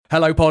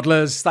Hello,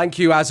 Podlers. Thank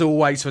you, as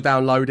always, for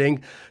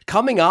downloading.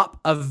 Coming up,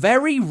 a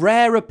very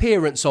rare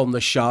appearance on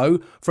the show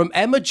from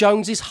Emma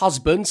Jones's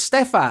husband,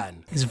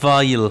 Stefan. It's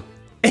vile.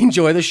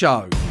 Enjoy the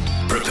show.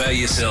 Prepare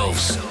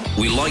yourselves.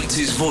 We liked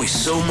his voice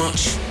so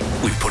much,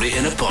 we put it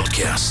in a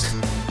podcast.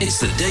 It's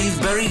the Dave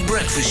Berry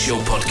Breakfast Show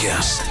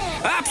podcast.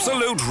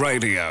 Absolute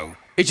Radio.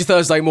 It's your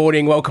Thursday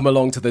morning. Welcome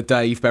along to the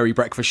Dave Berry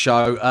Breakfast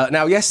Show.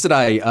 Now,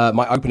 yesterday,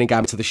 my opening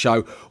game to the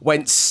show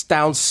went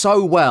down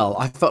so well,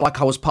 I felt like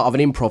I was part of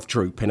an improv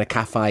troupe in a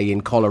cafe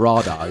in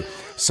Colorado.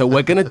 So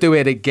we're going to do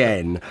it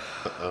again.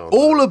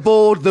 All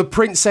aboard the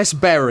Princess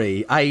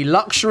Berry, a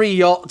luxury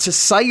yacht to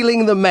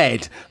sailing the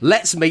Med.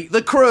 Let's meet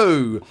the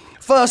crew.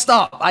 First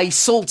up, a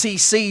salty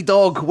sea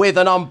dog with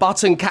an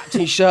unbuttoned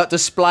captain shirt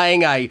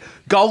displaying a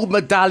gold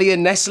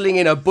medallion nestling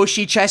in a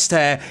bushy chest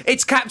hair.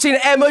 It's Captain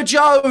Emma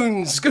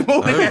Jones. Good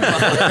morning, Emma.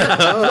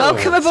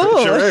 Welcome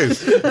aboard. Sure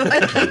is.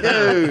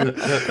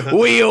 Thank you.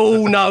 We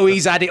all know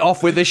he's had it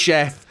off with the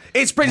chef.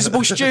 It's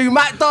Principal Stew,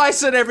 Matt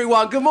Dyson,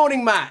 everyone. Good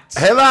morning, Matt.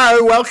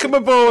 Hello, welcome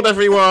aboard,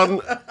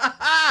 everyone.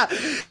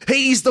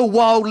 He's the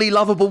wildly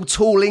lovable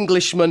tall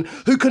Englishman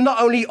who can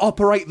not only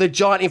operate the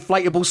giant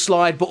inflatable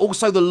slide, but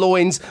also the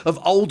loins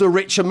of older,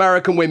 rich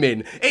American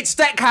women. It's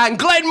deckhand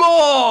Glenn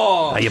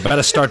Moore. You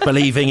better start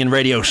believing in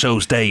radio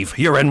shows, Dave.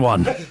 You're in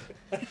one.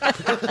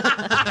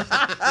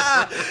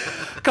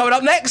 Coming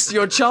up next,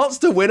 your chance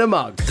to win a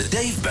mug. The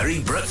Dave Berry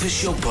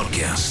Breakfast Show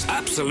podcast.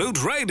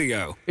 Absolute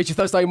Radio. It's your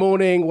Thursday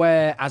morning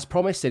where, as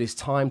promised, it is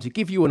time to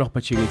give you an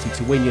opportunity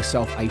to win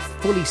yourself a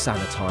fully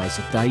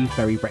sanitised Dave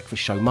Berry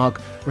Breakfast Show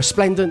mug,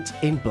 resplendent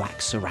in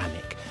black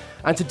ceramic.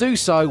 And to do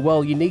so,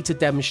 well, you need to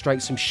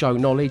demonstrate some show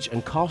knowledge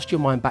and cast your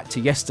mind back to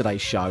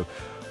yesterday's show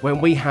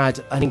when we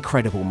had an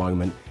incredible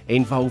moment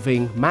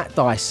involving Matt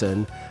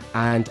Dyson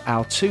and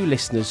our two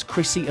listeners,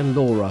 Chrissy and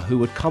Laura, who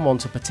would come on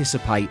to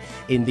participate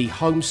in the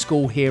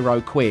Homeschool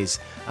Hero quiz.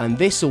 And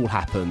this all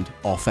happened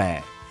off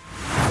air.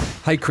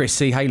 Hey,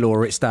 Chrissy. Hey,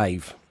 Laura. It's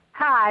Dave.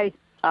 Hi.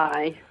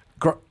 Hi.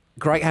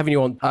 Great having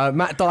you on.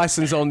 Matt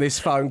Dyson's on this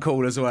phone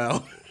call as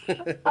well.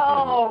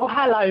 Oh,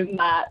 hello,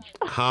 Matt.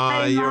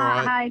 Hi, Hey, you're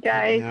Matt. right. Hi,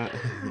 Dave.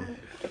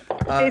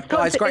 Yeah.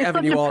 Guys, great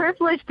having you It's on. such a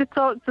privilege to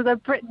talk to the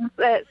Britain's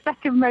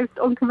second most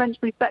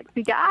unconventionally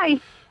sexy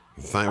guy.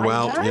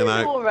 Well, I you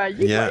know. Laura,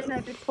 you yeah. got in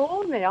there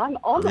before me. I'm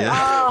honoured.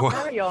 Yeah. Oh,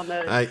 Well, very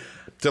honoured. Hey,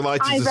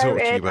 delighted I to talk to you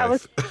voted. I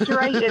was both.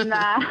 straight in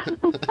there.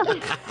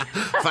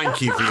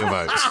 Thank you for your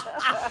votes.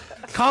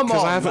 Come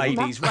 'Cause I on, haven't-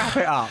 ladies. Wrap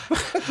it up.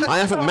 I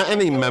haven't met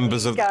any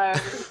members of Go.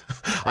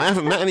 I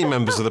haven't met any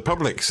members of the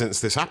public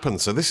since this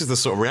happened, so this is the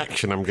sort of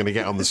reaction I'm going to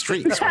get on the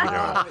streets when I go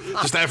out.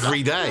 Just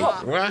every day.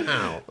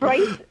 Wow.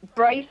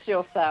 Brace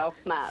yourself,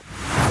 Matt.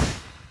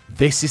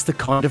 This is the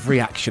kind of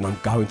reaction I'm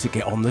going to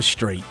get on the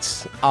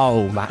streets.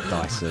 Oh, Matt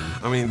Dyson.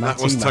 I mean, that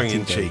Matty, was Matty D.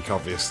 tongue-in-cheek,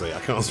 obviously. I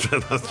can't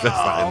stress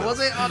that in. was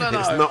it? I don't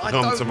It's know. not I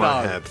gone don't to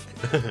my know.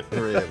 head.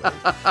 Really.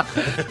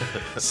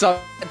 So,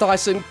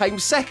 Dyson came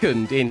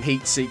second in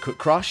Heat's Secret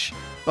Crush.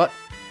 But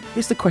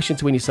here's the question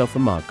to win yourself a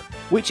mug.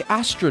 Which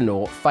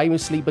astronaut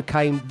famously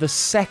became the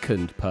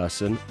second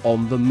person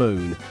on the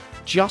moon,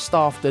 just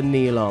after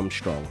Neil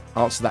Armstrong?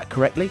 Answer that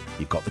correctly,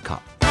 you've got the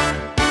cup.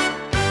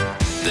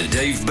 The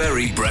Dave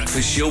Berry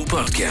Breakfast Show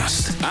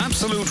podcast.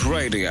 Absolute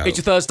Radio. It's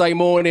your Thursday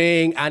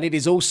morning, and it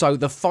is also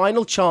the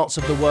final chance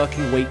of the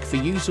working week for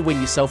you to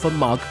win yourself a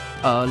mug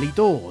early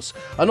doors.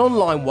 An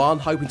online one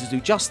hoping to do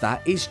just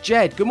that is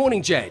Jed. Good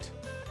morning, Jed.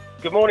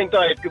 Good morning,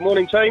 Dave. Good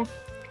morning, team.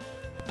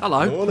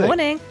 Hello.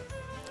 Morning.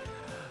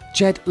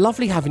 Jed,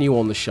 lovely having you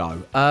on the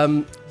show.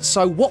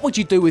 So what would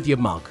you do with your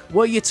mug?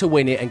 Were you to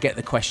win it and get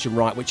the question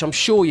right, which I'm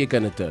sure you're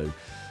going to do,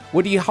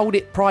 would you hold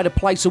it pride of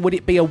place, or would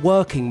it be a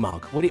working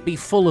mug? Would it be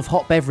full of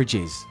hot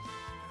beverages?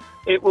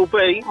 It will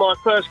be my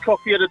first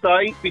coffee of the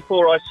day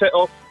before I set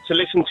off to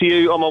listen to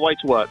you on my way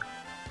to work.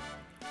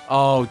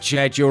 Oh,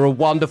 Jed, you're a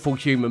wonderful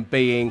human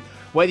being.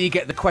 Whether you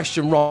get the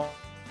question wrong,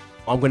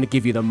 I'm going to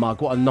give you the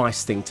mug. What a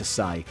nice thing to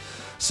say.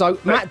 So,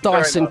 Matt you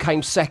very Dyson much.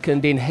 came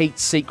second in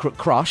Heat's Secret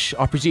Crush.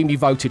 I presume you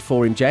voted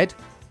for him, Jed?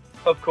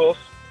 Of course.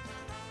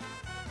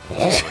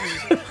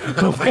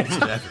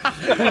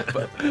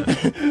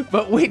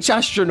 But which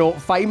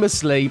astronaut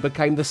famously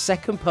became the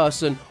second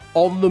person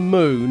on the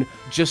moon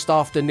just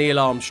after Neil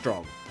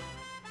Armstrong?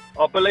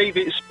 I believe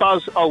it's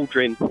Buzz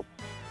Aldrin.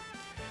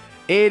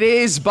 It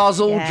is Buzz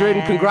Aldrin.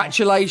 Yes.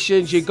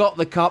 Congratulations, you got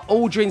the cup.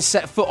 Aldrin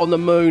set foot on the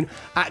moon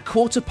at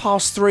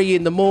 3:15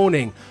 in the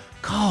morning.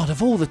 God,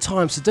 of all the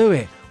times to do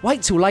it.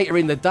 Wait till later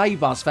in the day,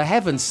 Buzz, for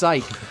heaven's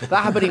sake.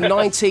 That happened in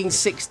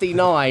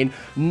 1969,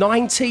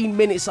 19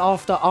 minutes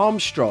after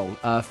Armstrong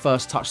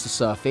first touched the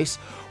surface,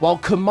 while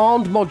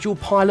Command Module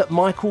pilot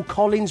Michael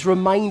Collins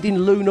remained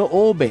in lunar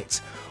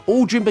orbit.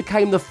 Aldrin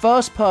became the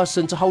first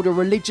person to hold a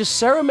religious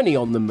ceremony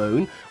on the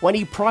moon when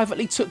he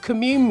privately took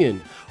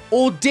communion.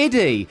 Or did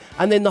he?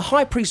 And then the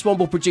High Priest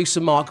Womble producer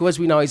Mark, who as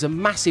we know is a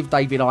massive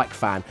David Icke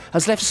fan,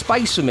 has left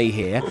space for me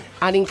here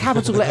and in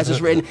capital letters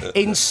has written,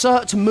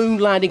 "Insert moon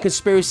landing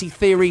conspiracy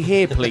theory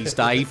here, please,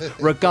 Dave.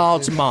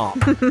 Regards, Mark."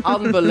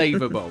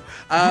 Unbelievable.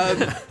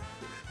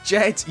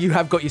 Jed, you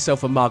have got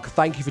yourself a mug.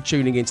 Thank you for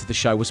tuning into the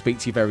show. We'll speak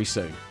to you very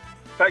soon.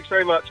 Thanks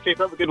very much. Keep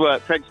up the good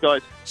work. Thanks,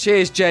 guys.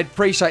 Cheers, Jed.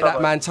 Appreciate that,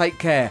 Bye-bye. man. Take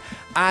care.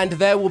 And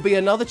there will be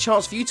another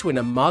chance for you to win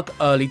a mug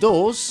early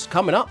doors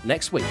coming up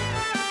next week.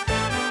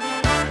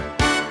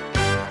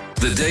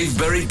 The Dave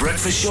Berry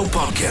Breakfast Show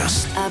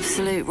Podcast.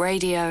 Absolute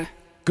Radio.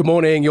 Good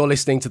morning. You're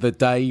listening to the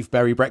Dave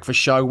Berry Breakfast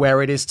Show,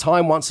 where it is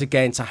time once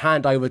again to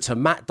hand over to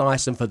Matt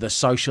Dyson for the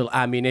social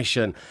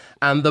ammunition.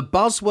 And the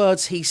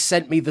buzzwords he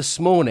sent me this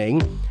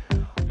morning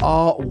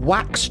are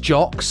wax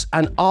jocks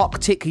and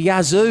Arctic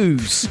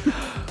yazoos.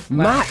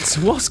 Matt,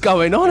 what's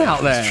going on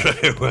out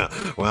there?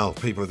 Well,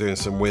 people are doing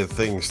some weird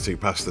things to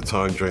pass the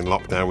time during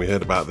lockdown. We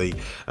heard about the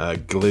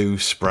glue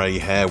spray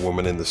hair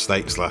woman in the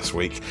States last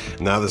week.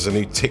 Now there's a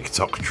new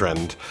TikTok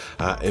trend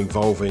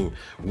involving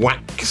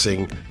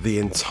waxing the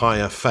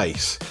entire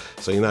face.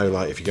 So, you know,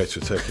 like if you go to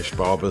a Turkish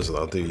barber's,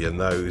 they'll do your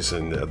nose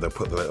and they'll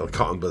put the little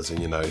cotton buds in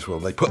your nose. Well,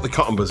 they put the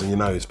cotton buds in your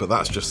nose, but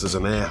that's just as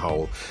an air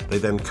hole. They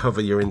then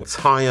cover your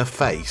entire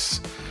face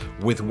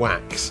with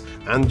wax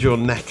and your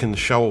neck and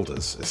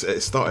shoulders.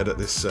 It started at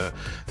this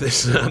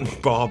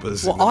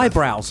barber's. What,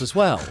 eyebrows as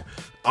well?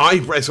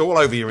 Eyebrows all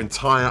over your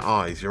entire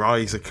eyes. Your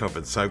eyes are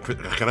covered. So I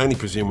can only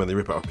presume when they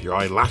rip it up, your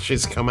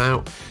eyelashes come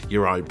out,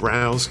 your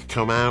eyebrows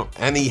come out,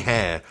 any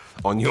hair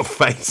on your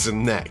face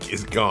and neck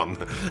is gone.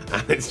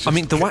 And it's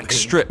just the wax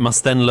strip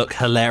must then look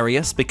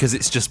hilarious because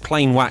it's just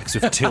plain wax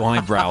with two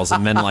eyebrows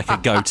and then like a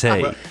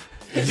goatee.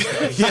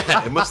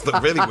 Yeah, it must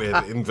look really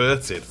weird,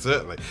 inverted,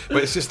 certainly.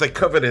 But it's just they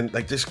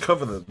just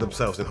cover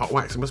themselves in hot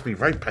wax. It must be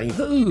very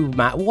painful. Ooh,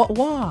 Matt,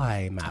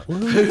 why, Matt?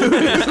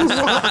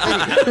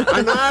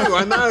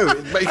 I know.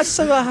 It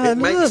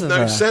makes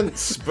no sense.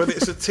 sense, but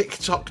it's a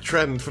TikTok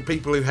trend for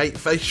people who hate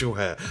facial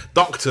hair.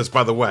 Doctors,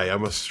 by the way, I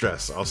must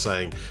stress, are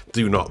saying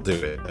do not do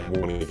it. They're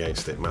warning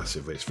against it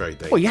massively. It's very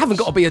dangerous. Well, you haven't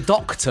got to be a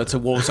doctor to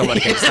warn someone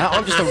against that.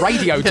 I'm just a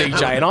radio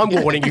DJ and I'm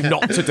warning you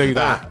not to do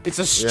that. It's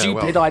a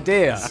stupid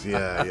idea.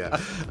 Yeah.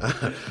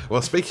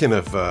 Well, speaking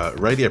of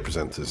radio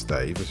presenters,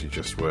 Dave, as you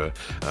just were,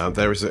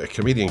 there is a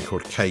comedian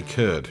called Kay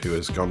Kurd who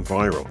has gone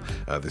viral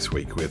this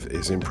week with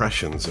his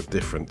impressions of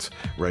different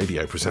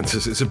radio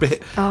presenters. It's a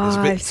bit,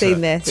 I've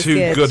seen this.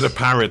 Too good a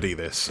parody.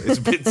 This it's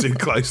a bit too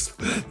close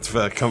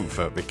for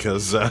comfort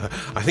because I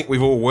think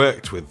we've all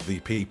worked with the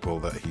people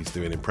that he's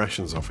doing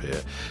impressions of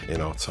here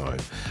in our time.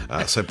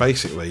 So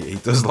basically, he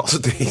does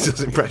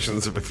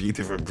impressions of a few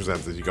different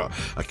presenters. You've got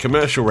a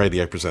commercial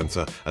radio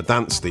presenter, a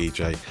dance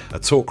DJ, a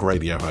talk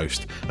radio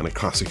host, and a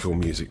classical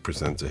music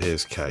presenter.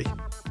 Here's Kay.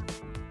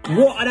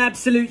 What an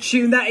absolute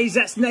tune that is.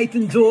 That's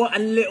Nathan Dorr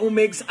and Little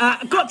Mix.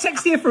 I got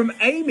text here from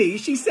Amy.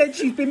 She said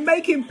she's been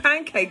making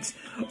pancakes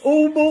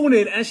all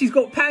morning and she's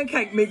got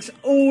pancake mix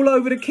all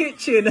over the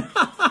kitchen.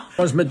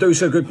 Was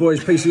Medusa, good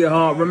boys, peace of your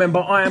heart. Remember,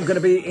 I am going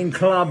to be in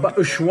Club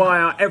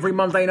Ushuaia every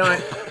Monday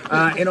night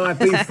in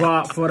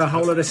Ibiza for the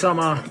whole of the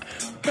summer.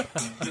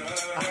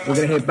 We're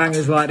going to hear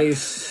bangers like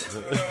this.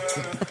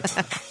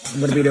 I'm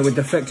going to be there with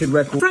Defected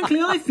Records.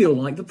 Frankly, I feel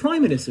like the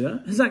Prime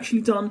Minister has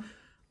actually done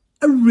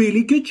a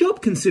really good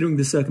job considering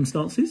the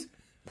circumstances.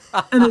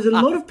 And there's a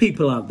lot of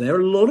people out there,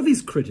 a lot of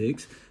his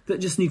critics, that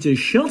just need to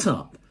shut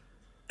up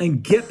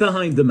and get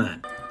behind the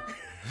man.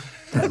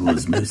 That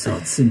was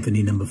Mozart's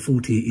Symphony No.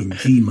 40 in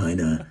G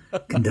minor,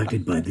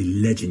 conducted by the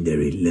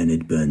legendary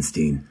Leonard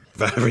Bernstein.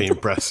 Very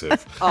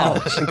impressive.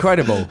 Oh,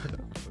 incredible.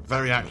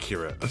 Very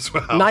accurate as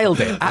well. Nailed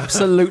it.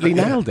 Absolutely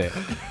nailed it.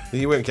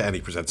 You won't get any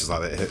presenters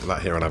like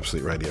that here on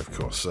Absolute Radio, of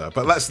course.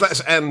 But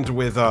let's end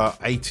with our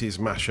 80s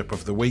mashup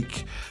of the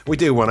week. We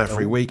do one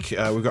every week.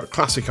 We've got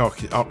classic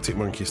Arctic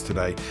Monkeys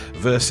today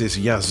versus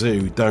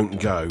Yazoo,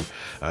 Don't Go.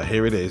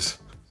 Here it is.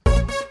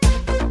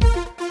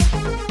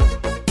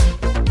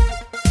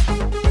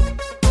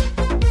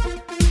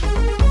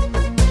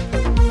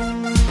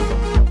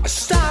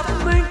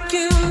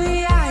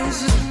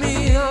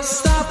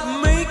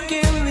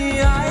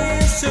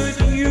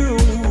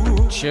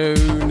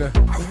 Tune.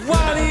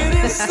 What it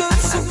is that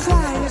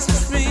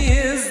surprises me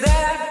is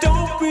that I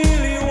don't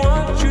really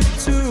want you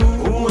to.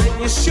 When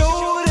your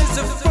shoulders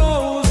are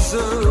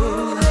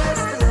frozen,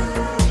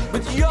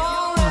 but you're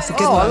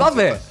I love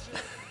it.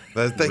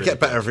 They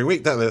get better every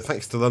week, don't they?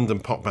 Thanks to London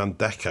pop band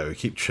Deco, who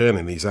keep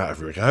churning these out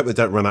every week. I hope they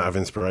don't run out of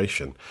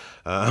inspiration.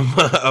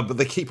 But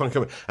they keep on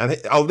coming. And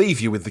I'll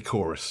leave you with the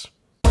chorus.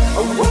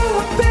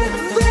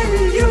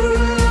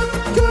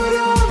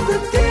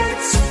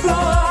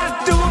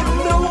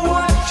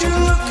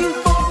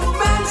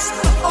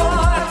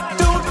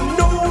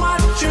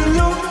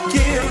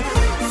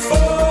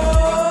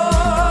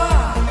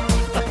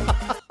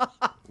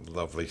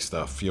 Lovely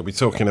stuff. You'll be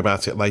talking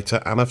about it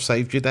later, and I've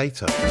saved your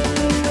data. The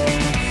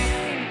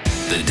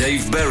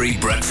Dave Berry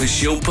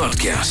Breakfast Show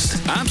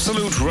Podcast.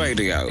 Absolute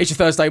Radio. It's your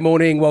Thursday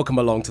morning. Welcome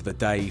along to the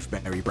Dave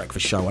Berry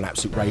Breakfast Show on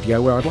Absolute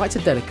Radio, where I'd like to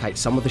dedicate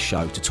some of the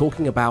show to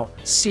talking about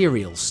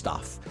cereal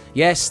stuff.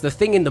 Yes, the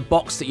thing in the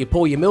box that you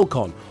pour your milk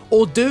on.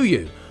 Or do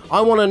you? I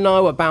want to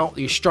know about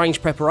your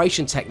strange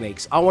preparation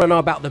techniques. I want to know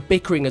about the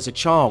bickering as a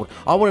child.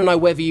 I want to know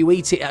whether you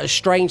eat it at a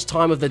strange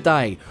time of the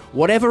day.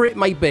 Whatever it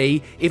may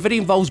be, if it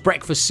involves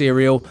breakfast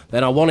cereal,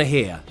 then I want to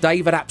hear.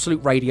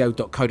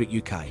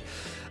 dave@absoluteradio.co.uk.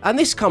 And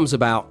this comes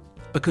about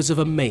because of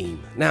a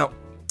meme. Now,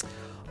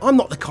 I'm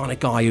not the kind of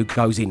guy who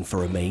goes in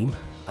for a meme.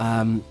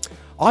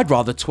 I'd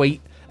rather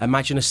tweet,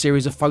 imagine a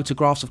series of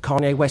photographs of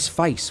Kanye West's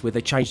face with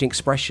a changing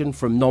expression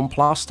from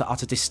nonplussed to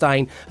utter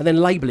disdain, and then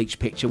label each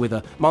picture with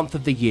a month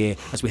of the year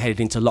as we headed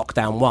into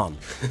lockdown 1,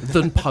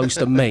 than post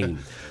a meme.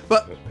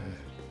 But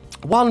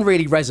one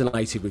really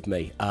resonated with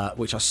me,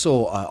 which I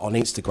saw on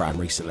Instagram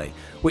recently,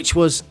 which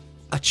was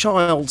a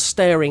child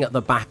staring at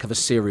the back of a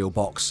cereal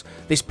box.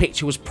 This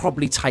picture was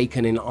probably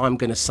taken in, I'm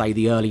going to say,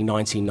 the early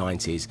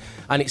 1990s.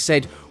 And it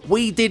said,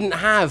 "We didn't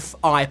have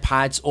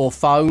iPads or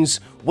phones.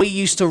 We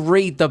used to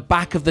read the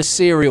back of the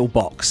cereal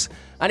box."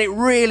 And it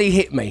really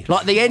hit me,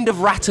 like the end of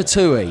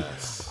Ratatouille.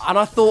 And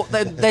I thought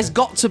that there's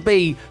got to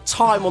be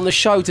time on the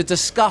show to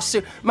discuss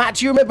it. Matt,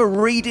 do you remember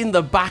reading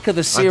the back of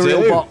the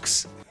cereal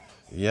box?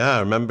 Yeah, I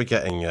remember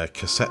getting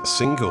cassette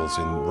singles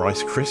in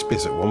Rice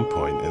Krispies at one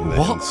point in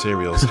the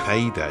cereal's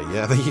heyday.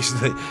 Yeah, they used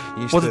to.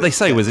 What did they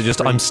say? Was it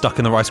just, "I'm stuck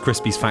in the Rice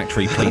Krispies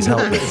factory, please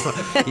help me"?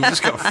 You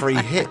just got free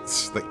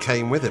hits that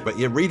came with it. But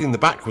yeah, reading the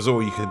back was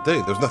all you could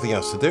do. There was nothing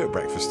else to do at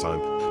breakfast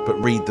time but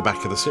read the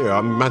back of the cereal.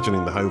 I'm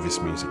imagining the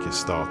Hovis music is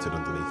started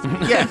underneath.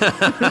 Yeah.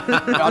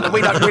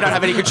 we don't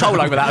have any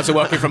control over that as we're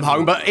working from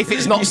home, but if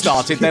it's not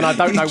started, then I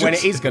don't know when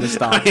it is going to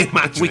start.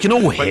 We can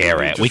all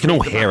hear it. We can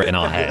all hear it in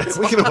our heads.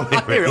 We can all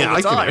hear it. Yeah,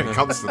 I can time. hear it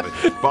constantly.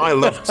 But I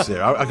loved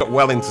cereal. I got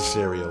well into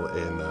cereal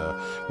in,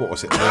 what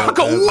was it? I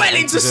got well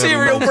into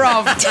cereal,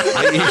 bruv.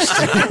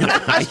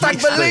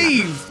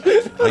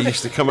 I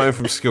used to come home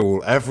from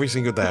school every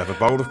single day, have a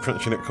bowl of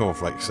Crunchy Nut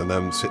cornflakes, and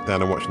then sit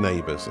down and watch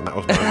Neighbours, and that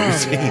was my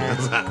routine.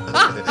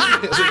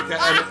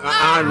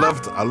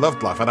 I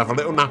loved life. I'd have a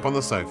little nap on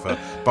the sofa,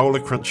 bowl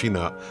of Crunchy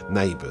Nut,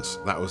 Neighbours.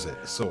 That was it,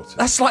 sorted.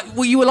 That's like,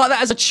 well, you were like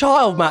that as a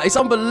child, Matt. It's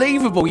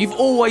unbelievable. You've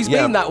always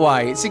been that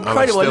way. It's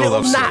incredible. A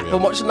little nap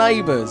and watch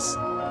Neighbours.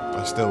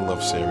 I still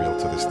love cereal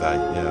to this day.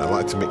 Yeah, I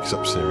like to mix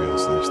up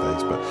cereals these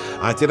days. But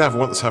I did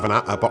once have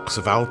a box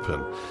of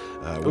Alpen,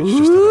 which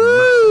just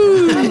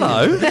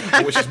hello,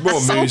 which is more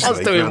muesli.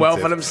 Someone's doing well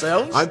for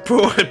themselves. I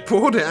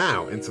poured it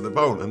out into the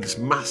bowl, and this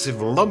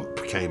massive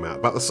lump came out,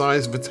 about the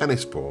size of a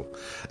tennis ball.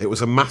 It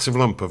was a massive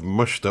lump of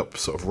mushed up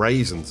sort of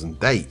raisins and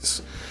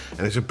dates,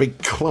 and it's a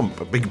big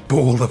clump, a big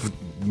ball of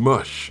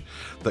mush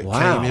that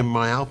came in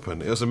my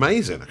Alpen. It was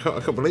amazing. I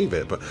couldn't believe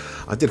it, but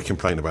I did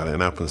complain about it,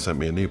 and Alpen sent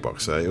me a new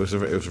box. So it was a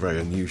very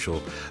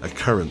unusual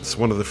occurrence.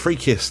 One of the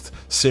freakiest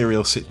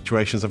cereal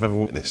situations I've ever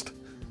witnessed.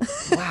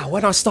 Wow,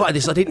 when I started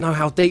this, I didn't know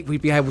how deep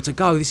we'd be able to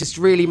go. This has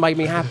really made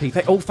me happy.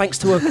 All thanks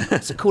to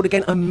what's it called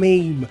again? A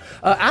meme.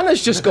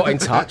 Anna's just got in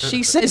touch.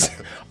 She says,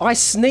 "I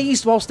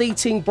sneezed whilst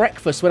eating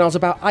breakfast when I was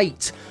about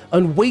 8,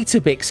 and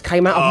Weetabix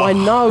came out of my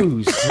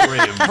nose."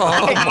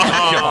 Oh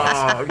my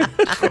God.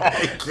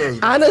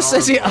 Anna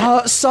says it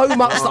hurts so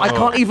much that I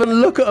can't even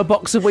look at a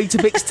box of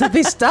Weetabix to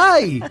this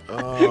day.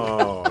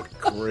 Oh,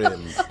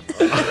 grim.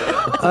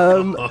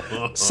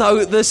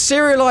 So the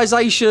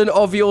serialisation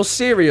of your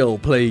cereal,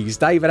 please.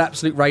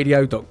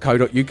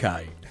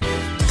 dave@absoluteradio.co.uk.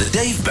 The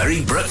Dave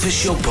Berry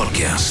Breakfast Show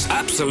Podcast.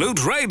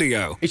 Absolute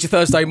Radio. It's your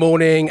Thursday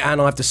morning,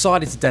 and I've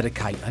decided to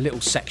dedicate a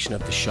little section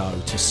of the show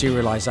to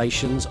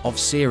serialisations of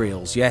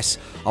cereals. Yes,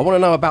 I want to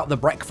know about the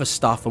breakfast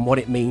stuff and what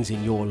it means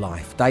in your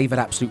life.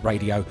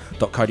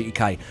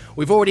 dave@absoluteradio.co.uk.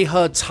 We've already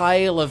heard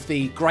tale of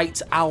the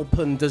great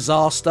Alpen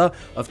disaster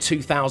of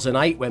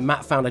 2008 when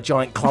Matt found a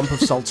giant clump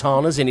of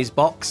sultanas in his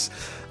box.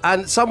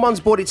 And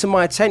someone's brought it to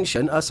my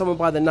attention, someone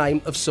by the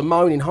name of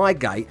Simone in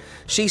Highgate.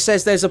 She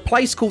says there's a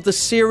place called the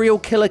Serial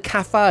Killer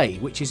Cafe,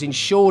 which is in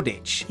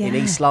Shoreditch in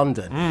East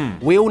London.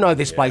 We all know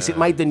this place. It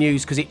made the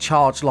news because it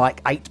charged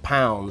like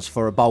 £8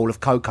 for a bowl of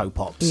Cocoa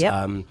Pops.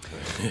 Yep.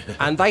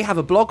 And they have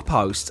a blog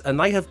post, and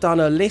they have done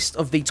a list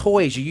of the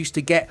toys you used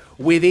to get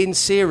within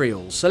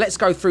cereals. So let's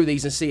go through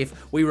these and see if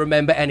we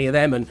remember any of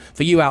them. And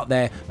for you out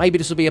there, maybe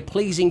this will be a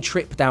pleasing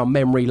trip down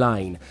memory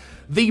lane.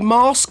 The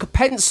Mask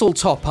Pencil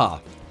Topper.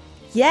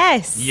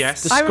 Yes.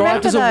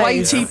 Described as a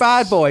weighty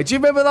bad boy. Do you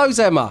remember those,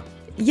 Emma?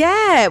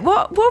 Yeah.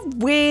 What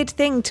weird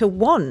thing to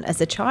want as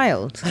a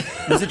child.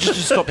 Was it just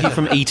to stop you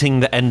from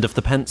eating the end of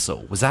the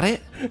pencil? Was that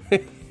it?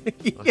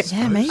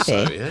 Yeah, maybe.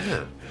 So,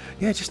 yeah.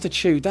 Yeah, just to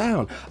chew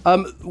down.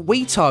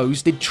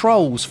 Wheatos did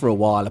Trolls for a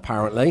while,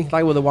 apparently.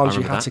 They were the ones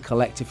you had to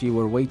collect if you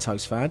were a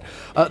Wheatos fan.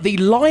 The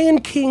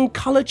Lion King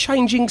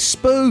colour-changing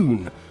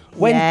spoon.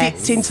 When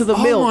dipped into the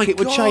milk, it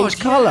would change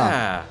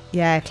colour.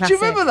 Yeah, classic. Do you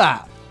remember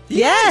that?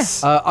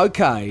 Yes.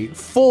 Okay,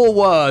 4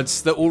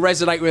 words that will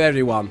resonate with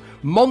everyone.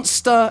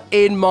 Monster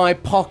in my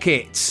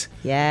pocket.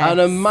 Yes. An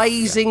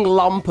amazing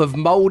lump of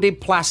moulded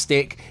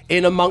plastic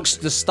in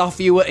amongst the stuff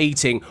you were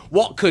eating.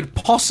 What could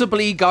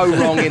possibly go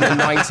wrong in the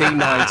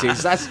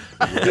 1990s? That's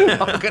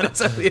I'm going to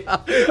tell you.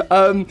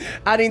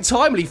 And in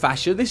timely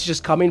fashion, this has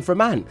just come in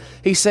from Ant.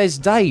 He says,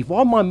 Dave,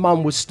 while my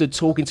mum was stood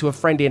talking to a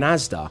friend in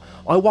Asda,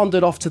 I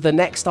wandered off to the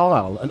next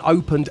aisle and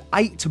opened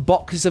 8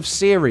 boxes of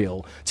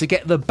cereal to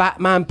get the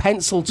Batman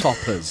pencil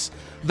toppers.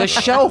 The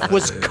shelf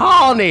was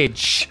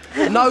carnage.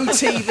 No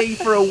TV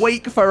for a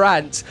week for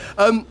Ant.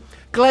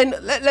 Glenn,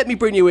 let me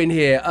bring you in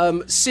here.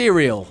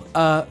 Cereal,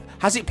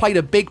 has it played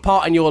a big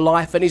part in your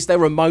life, and is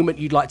there a moment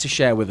you'd like to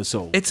share with us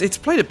all? It's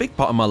played a big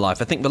part in my life.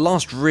 I think the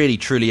last really,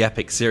 truly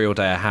epic cereal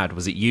day I had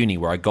was at uni,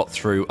 where I got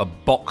through a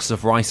box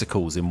of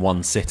Ricicles in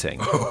one sitting.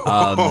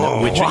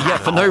 Which, yeah,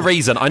 for no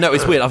reason. I know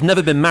it's weird. I've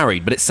never been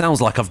married, but it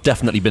sounds like I've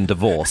definitely been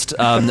divorced.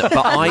 But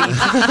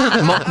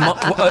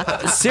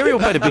cereal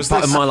played a big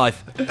part in my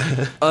life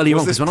early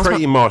on. Was this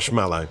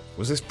pre-marshmallow?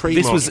 Was this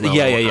pre-marshmallow? This was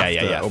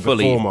yeah. Or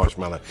Fully before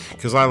marshmallow?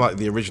 Because I like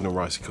the original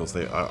Ricicles.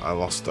 I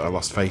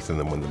lost faith in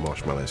them when the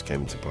marshmallows came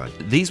into play.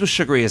 These were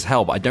sugary as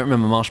hell, but I don't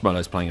remember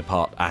marshmallows playing a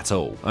part at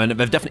all. I mean,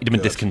 they've definitely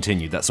been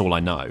discontinued. That's all I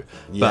know.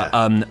 Yeah.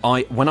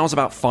 But when I was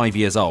about 5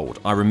 years old,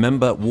 I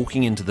remember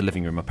walking into the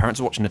living room. My parents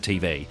were watching the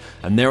TV,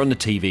 and there on the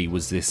TV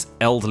was this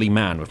elderly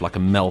man with like a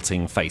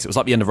melting face. It was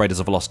like the end of Raiders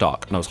of the Lost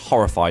Ark, and I was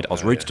horrified. I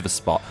was rooted to the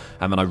spot,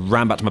 and then I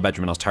ran back to my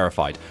bedroom and I was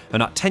terrified.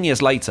 And 10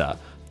 years later,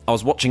 I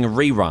was watching a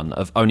rerun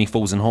of Only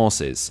Fools and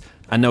Horses,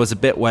 and there was a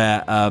bit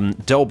where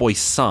Del Boy's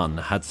son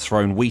had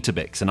thrown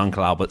Weetabix in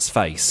Uncle Albert's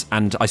face,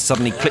 and I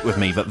suddenly clicked with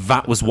me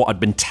that was what I'd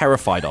been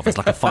terrified of as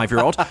like a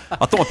 5-year-old. I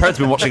thought my parents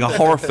had been watching a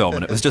horror film,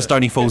 and it was just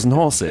Only Fools and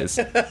Horses.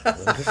 Another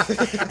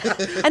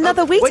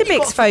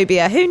Weetabix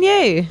phobia. Who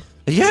knew?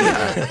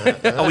 Yeah.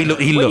 Oh, he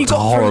looked when you got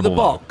horrible. Through the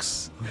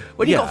box.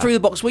 When you got through the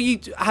box, were you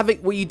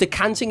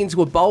decanting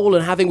into a bowl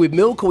and having with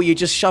milk, or were you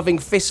just shoving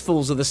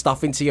fistfuls of the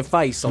stuff into your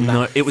face on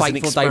that it was an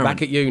fateful day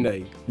back at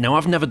uni? Now,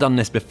 I've never done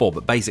this before,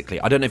 but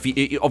basically, I don't know if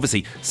you...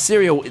 Obviously,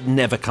 cereal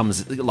never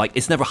comes... Like,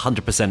 it's never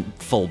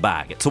 100% full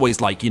bag. It's always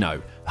like,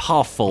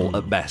 half full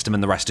at best, and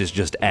then the rest is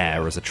just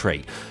air as a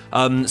treat.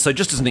 So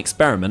just as an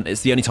experiment,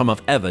 it's the only time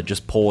I've ever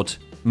just poured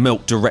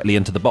milk directly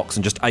into the box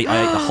and just ate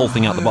the whole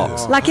thing out the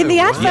box. Like in the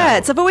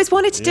adverts. I've always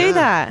wanted to do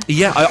that.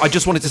 Yeah, I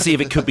just wanted to see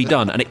if it could be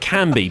done, and it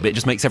can be, but it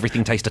just makes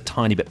everything taste a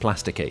tiny bit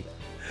plasticky.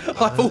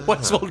 I've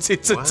always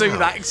wanted to do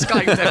that.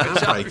 Exclaim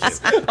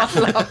I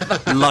love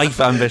that.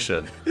 Life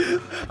ambition.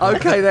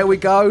 Okay, there we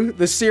go.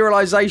 The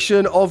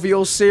serialisation of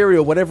your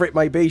cereal, whatever it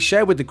may be,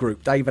 share with the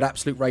group,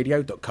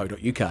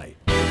 dave@absoluteradio.co.uk.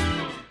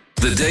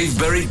 The Dave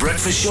Berry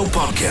Breakfast Show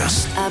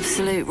Podcast.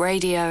 Absolute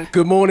Radio.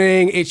 Good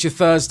morning, it's your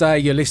Thursday.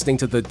 You're listening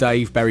to the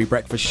Dave Berry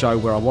Breakfast Show,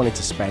 where I wanted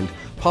to spend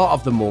part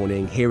of the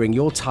morning hearing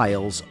your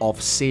tales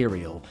of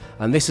cereal.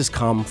 And this has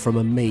come from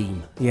a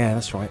meme. Yeah,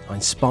 that's right,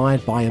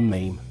 inspired by a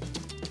meme.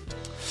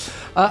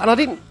 And I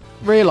didn't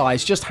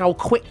realise just how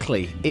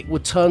quickly it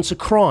would turn to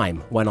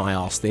crime when I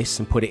asked this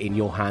and put it in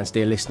your hands,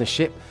 dear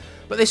listenership.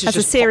 But this is As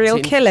just a serial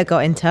killer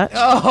got in touch.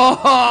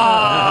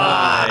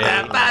 I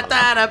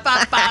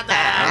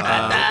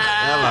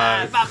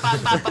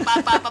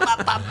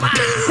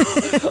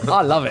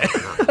love it.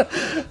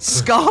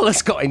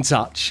 Scarlett's got in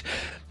touch.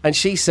 And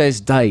she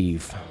says,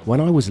 Dave, when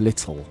I was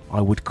little,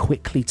 I would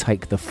quickly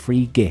take the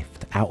free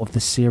gift out of the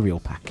cereal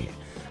packet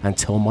and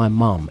tell my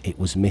mum it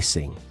was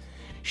missing.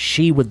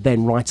 She would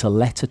then write a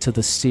letter to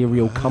the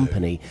cereal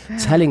company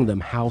telling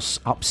them how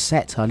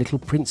upset her little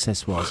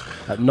princess was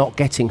at not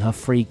getting her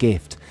free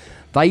gift.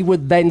 They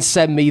would then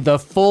send me the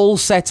full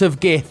set of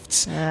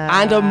gifts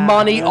and a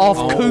money off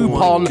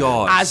coupon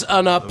as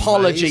an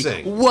apology.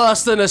 Amazing.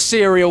 Worse than a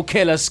serial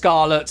killer,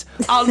 Scarlett.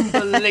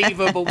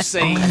 Unbelievable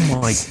scene. Oh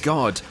my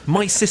God.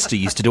 My sister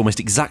used to do almost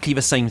exactly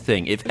the same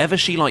thing. If ever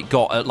she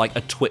got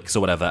a Twix or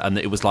whatever, and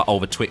it was like,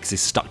 the Twix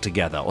is stuck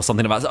together or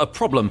something about a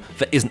problem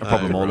that isn't a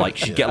problem, or like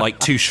she'd get like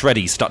 2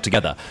 shreddies stuck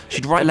together,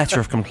 she'd write a letter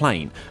of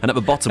complaint, and at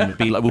the bottom would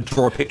be like, we'll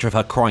draw a picture of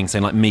her crying,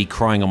 saying like me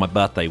crying on my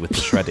birthday with the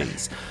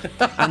shreddies.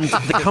 And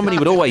the company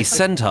would always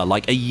send her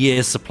like a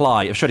year's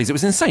supply of shreddies. It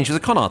was insane. She was a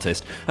con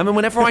artist. And then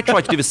whenever I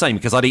tried to do the same,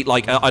 because I'd eat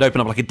I'd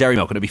open up like a dairy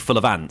milk and it'd be full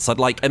of ants, I'd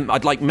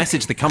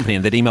message the company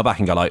and they'd email back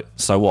and go like,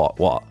 so what?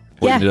 What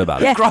are you do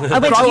about it? I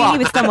went to uni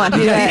with someone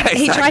who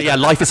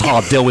life is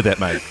hard. Deal with it,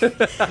 mate.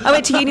 I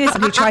went to uni with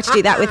someone who tried to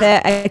do that with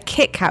a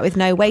Kit Kat with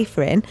no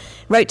wafer in.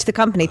 Wrote to the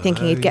company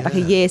thinking he'd get like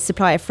a year's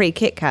supply of free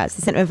Kit Kats.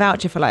 They sent him a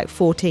voucher for like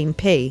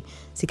 14p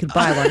so he could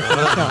buy one.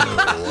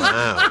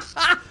 Wow.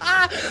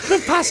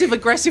 The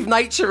passive-aggressive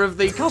nature of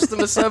the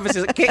customer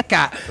services at Kit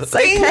Kat. So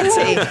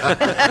petty.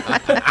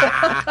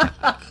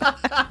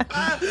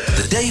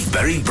 The Dave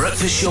Berry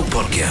Breakfast Show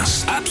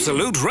Podcast.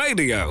 Absolute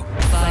Radio.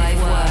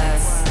 5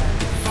 words.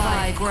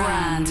 5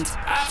 grand.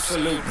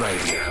 Absolute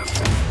Radio.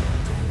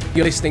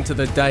 You're listening to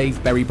the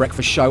Dave Berry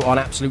Breakfast Show on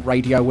Absolute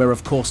Radio, where,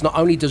 of course, not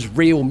only does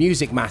real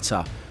music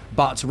matter,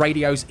 but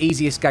radio's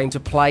easiest game to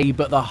play,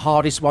 but the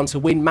hardest one to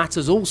win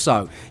matters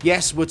also.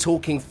 Yes, we're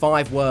talking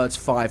 5 words,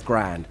 5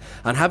 grand.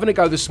 And having a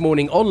go this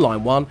morning on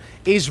line 1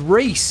 is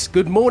Reese.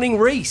 Good morning,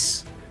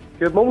 Reese.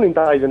 Good morning,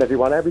 Dave and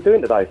everyone. How are we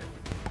doing today?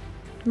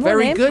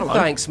 Very Morning. good,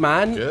 thanks,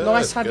 man. Good,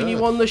 nice having good.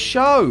 you on the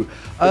show.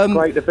 It's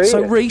great to be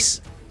So, here.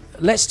 Reese,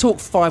 let's talk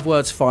 5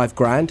 words, 5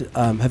 grand.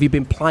 Have you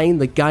been playing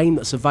the game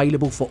that's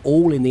available for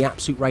all in the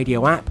Absolute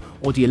Radio app,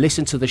 or do you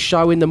listen to the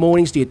show in the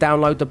mornings? Do you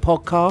download the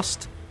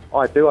podcast?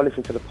 I do. I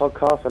listen to the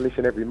podcast. I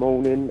listen every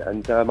morning,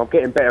 and I'm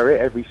getting better at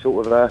it every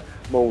sort of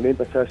morning,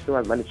 but still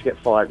haven't managed to get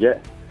 5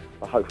 yet.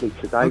 But hopefully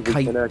today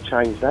Okay. we can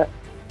change that.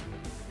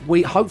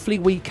 Hopefully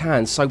we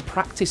can. So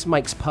practice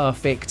makes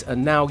perfect,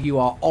 and now you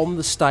are on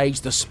the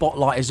stage. The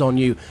spotlight is on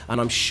you, and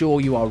I'm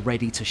sure you are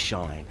ready to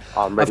shine.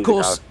 I'm ready Of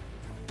course, to go.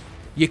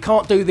 you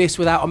can't do this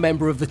without a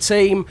member of the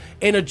team.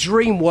 In a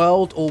dream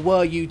world, or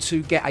were you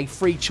to get a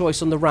free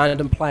choice on the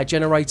random player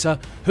generator,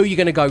 who are you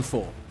going to go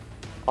for?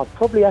 I'd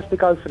probably have to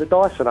go for the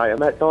Dyson,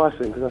 Matt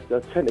Dyson, because I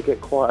tend to get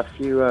quite a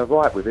few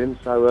right with him,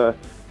 so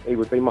he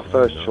would be my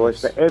first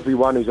choice. But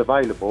everyone who's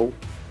available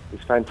is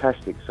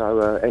fantastic, so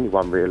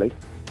anyone really.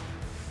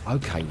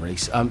 Okay,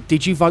 Reese.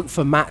 Did you vote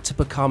for Matt to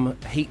become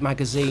Heat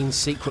Magazine's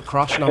secret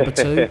crush number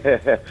 2?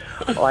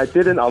 I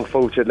didn't,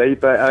 unfortunately,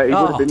 but he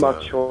would have been my No.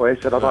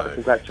 choice, and I'd like to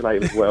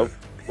congratulate him as well.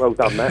 Well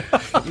done, Matt.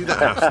 You don't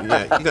have to,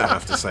 you don't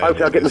have to say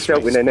Hopefully I'll get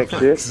myself in there next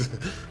year.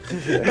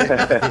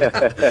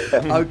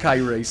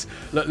 Okay, Reese.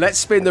 Look, let's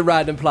spin the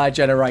random player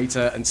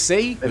generator and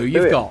see who do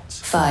you've it. got.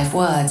 5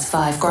 words,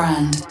 5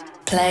 grand.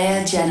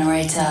 Player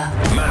generator.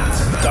 Matt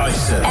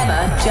Dyson.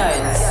 Emma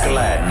Jones.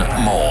 Glenn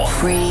Moore.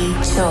 Free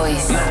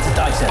choice. Matt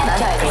Dyson. Emma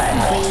Jones. Glenn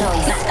Moore. Free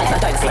choice. Emma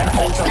Jones. Glenn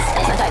Moore. Free choice.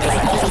 Emma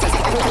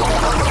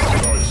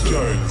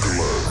Jones.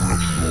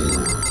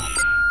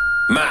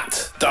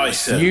 Matt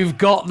Dyson. You've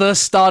got the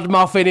stud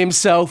muffin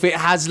himself. It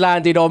has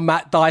landed on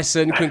Matt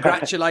Dyson.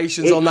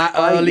 Congratulations on that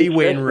early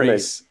win,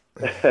 Reese.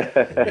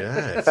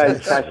 Yeah,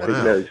 Fantastic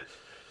news.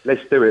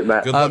 Let's do it,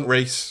 Matt. Good luck,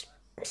 Reese.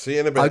 See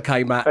you in a bit.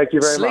 Okay, Matt. Thank you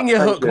very Sling much. your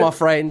Thank hook, you. my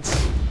friend.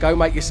 Go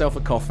make yourself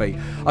a coffee.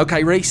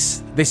 Okay,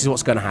 Reese, this is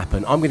what's going to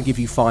happen. I'm going to give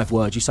you 5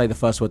 words. You say the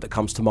first word that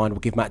comes to mind. We'll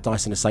give Matt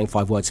Dyson the same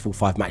 5 words for all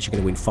 5 matches.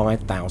 You're going to win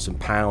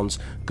 £5,000.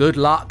 Good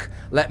luck.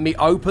 Let me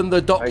open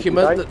the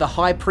document Dave. that the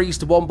High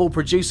Priest Womble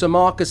producer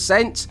Marcus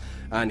sent.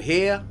 And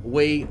here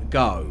we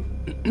go.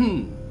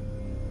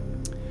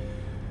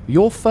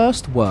 Your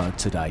first word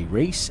today,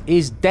 Reese,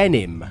 is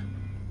denim.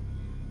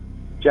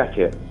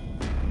 Jacket.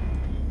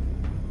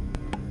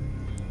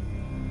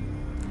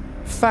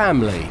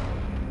 Family.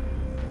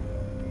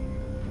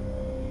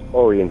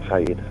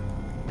 Orientated.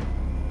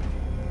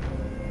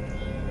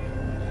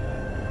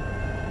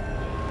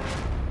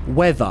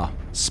 Weather.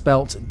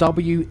 Spelt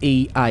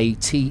Weather.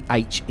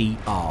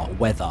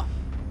 Weather.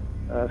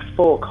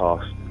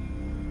 Forecast.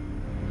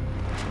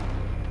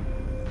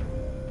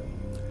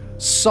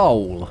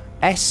 Soul.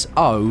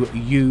 Soul.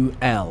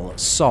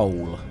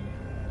 Soul.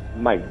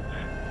 Mate.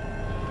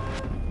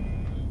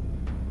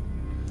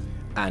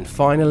 And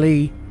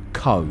finally,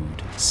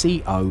 code.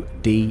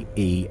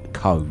 CODE.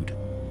 Code.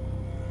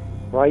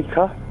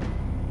 Breaker.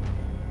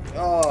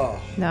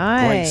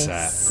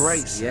 Nice.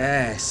 Great.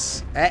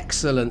 Yes.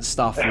 Excellent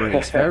stuff,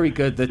 Reese. Very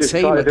good. The Just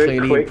team trying to are do it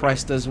clearly quick.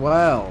 impressed as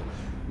well.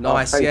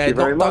 Nice. thank Yeah. you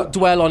very Don't much.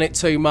 dwell on it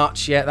too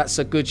much. Yeah, that's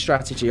a good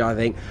strategy, I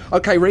think.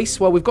 Okay, Reese.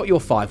 Well, we've got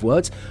your 5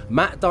 words.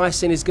 Matt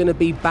Dyson is going to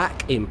be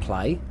back in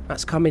play.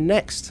 That's coming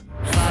next.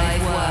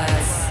 5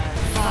 words,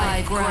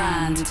 5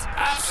 grand.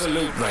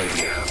 Absolute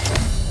Radio.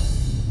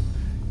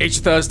 Each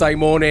Thursday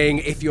morning,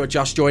 if you're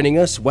just joining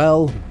us,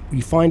 well,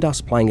 you find us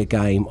playing a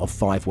game of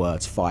 5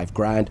 words, 5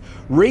 grand.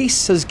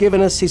 Reese has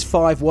given us his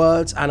 5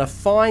 words, and a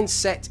fine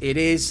set it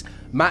is.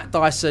 Matt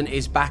Dyson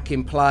is back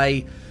in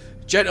play.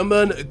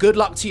 Gentlemen, good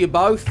luck to you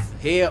both.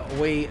 Here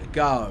we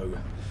go.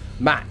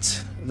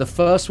 Matt, the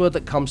first word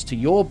that comes to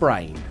your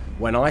brain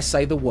when I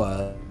say the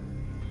word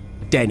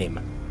denim.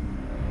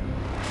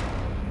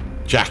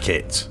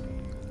 Jacket.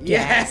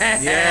 Yes.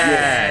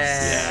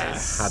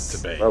 Yes. Had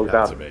to be. Well had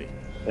done. to be.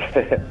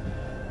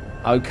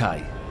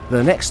 Okay.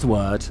 The next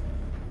word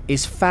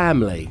is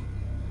family.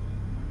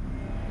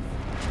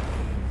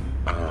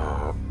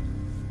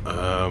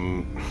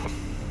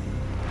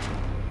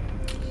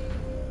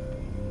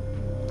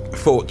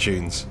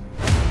 Fortunes.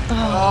 No.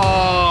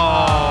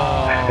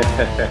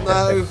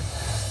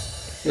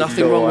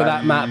 Nothing wrong with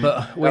that, Matt,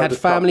 but we That had was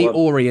a tough family one.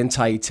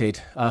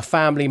 orientated.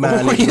 Family man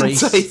in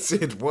Greece.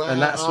 Orientated. Wow. And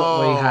that's what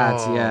we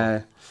had,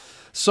 yeah.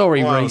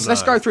 Sorry, Oh, Reese.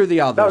 Let's no. go through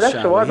the others, No, that's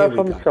shall all right. we? Here No we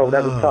problem go. at all.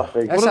 That was tough.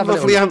 Let's What a have a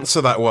lovely little-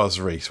 answer that was,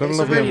 Reese. What It's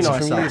a a lovely really answer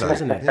nice from you. answer, there.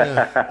 wasn't it?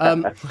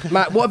 Yeah.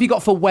 Matt, what have you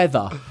got for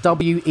weather?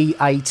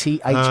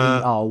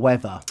 Weather.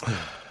 Weather.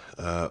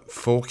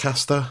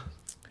 Forecaster.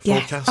 Yeah.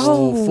 Forecast.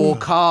 Oh,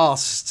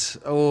 forecast.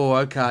 Oh,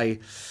 okay.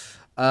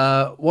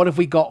 What have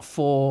we got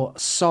for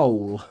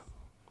soul?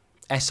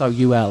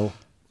 SOUL.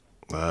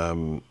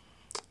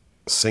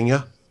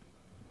 Singer.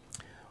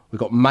 We've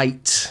got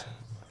mate.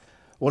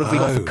 What have we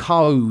got for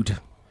code?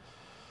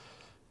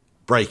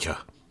 Breaker.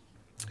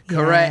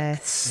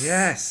 Correct.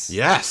 Yes.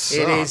 Yes.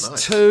 It Oh, is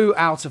nice. 2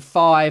 out of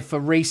 5 for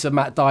Reese and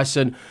Matt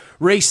Dyson.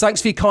 Reese,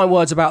 thanks for your kind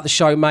words about the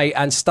show, mate,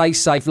 and stay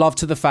safe. Love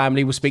to the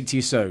family. We'll speak to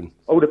you soon.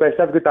 All the best.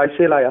 Have a good day.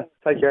 See you later.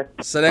 Take care.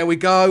 So there we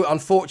go.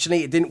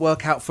 Unfortunately, it didn't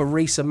work out for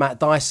Reese and Matt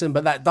Dyson,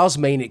 but that does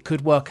mean it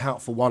could work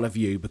out for one of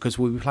you because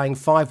we'll be playing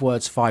 5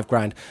 words, 5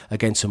 grand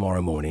again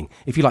tomorrow morning.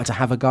 If you'd like to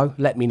have a go,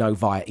 let me know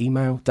via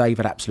email,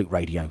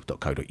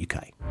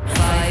 dave@absoluteradio.co.uk.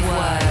 5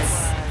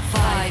 words,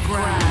 5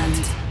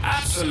 grand.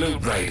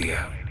 Absolute Radio.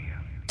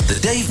 The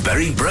Dave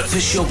Berry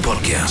Breakfast Show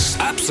Podcast.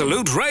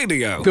 Absolute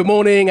Radio. Good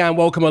morning and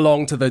welcome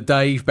along to the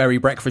Dave Berry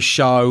Breakfast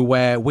Show,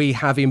 where we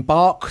have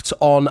embarked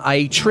on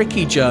a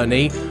tricky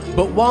journey,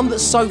 but one that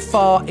so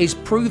far is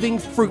proving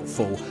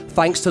fruitful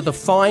thanks to the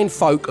fine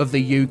folk of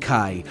the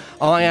UK.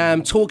 I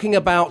am talking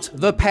about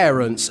the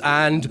parents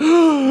and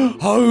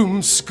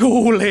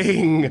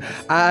homeschooling.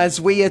 As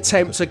we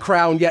attempt to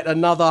crown yet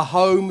another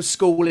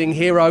homeschooling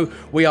hero,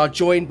 we are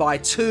joined by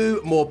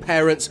 2 more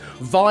parents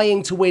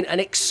vying to win an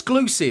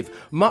exclusive,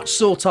 much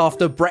sought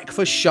after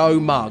breakfast show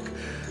mug.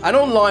 And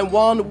on line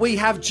 1, we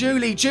have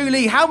Julie.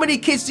 Julie, how many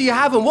kids do you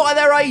have and what are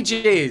their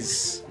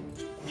ages?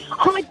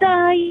 Hi,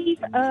 Dave.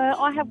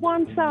 I have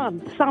one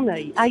son,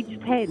 Sonny,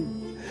 aged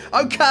 10.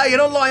 Okay,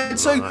 and on line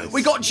 2,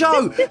 we got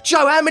Joe.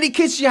 Joe, how many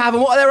kids do you have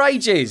and what are their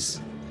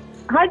ages?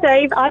 Hi,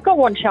 Dave. I've got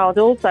one child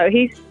also.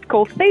 He's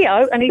called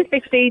Theo, and he's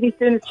 15. He's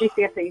doing his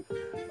GCSEs.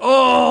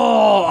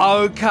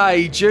 Oh,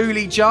 okay.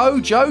 Julie, Joe,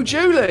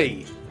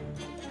 Julie.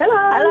 Hello.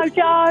 Hello,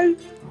 Joe.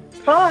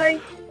 Bye.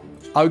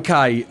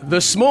 Okay,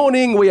 this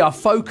morning we are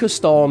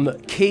focused on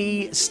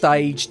Key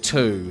Stage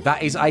 2.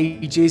 That is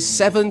ages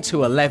 7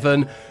 to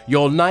 11.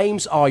 Your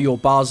names are your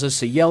buzzers,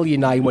 so yell your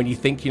name when you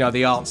think you know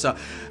the answer.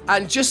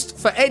 And just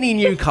for any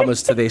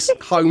newcomers to this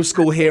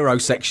homeschool hero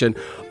section,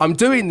 I'm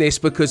doing this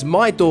because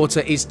my daughter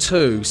is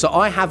 2, so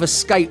I have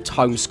escaped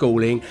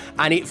homeschooling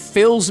and it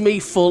fills me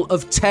full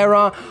of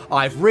terror.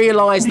 I've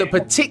realised that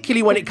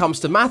particularly when it comes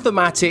to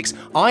mathematics,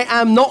 I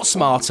am not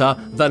smarter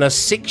than a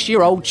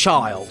 6-year-old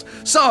child.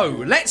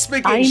 So let's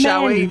begin, Amen.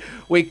 shall we,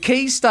 with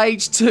Key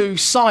Stage 2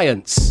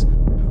 science.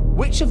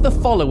 Which of the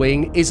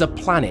following is a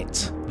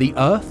planet? The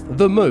Earth,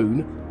 the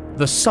Moon,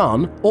 the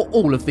Sun, or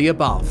all of the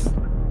above?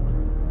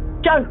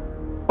 Joe.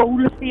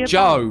 All of the above.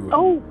 Joe.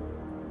 Oh.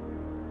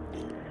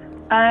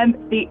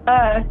 The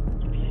Earth.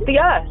 The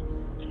Earth.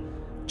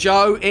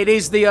 Joe, it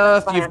is the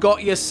Earth. You've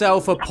got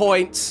yourself a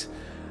point.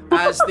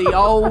 As the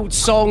old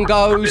song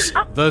goes,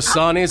 the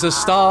sun is a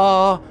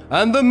star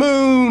and the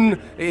moon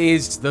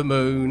is the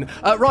moon.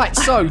 Right,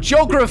 so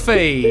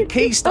geography.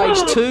 Key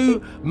Stage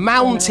 2,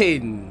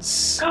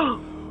 mountains.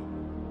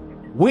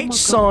 Which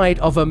side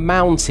of a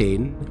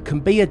mountain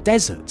can be a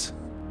desert?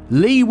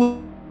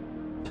 Leeward,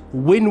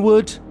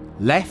 windward,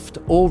 left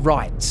or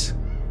right?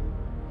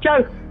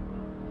 Joe.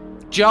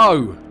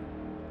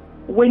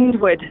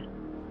 Windward.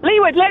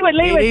 Leeward.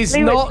 It is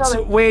Leeward, not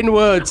sorry.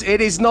 windward.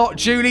 It is not.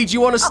 Julie, do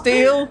you want to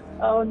steal?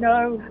 Oh,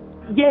 no.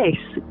 Yes.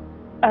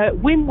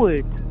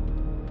 Windward.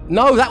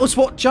 No, that was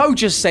what Joe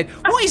just said.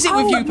 What is it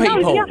with you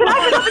people? No,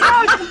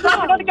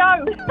 have another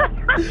go.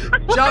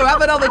 Joe,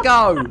 have another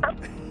go.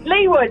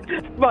 Leeward.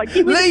 Right,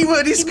 give me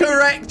Leeward is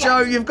correct,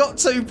 Joe. You've got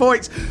 2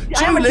 points.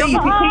 I'm a Julie,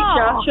 geography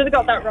teacher. Should have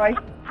got that right.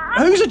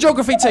 who's a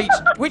geography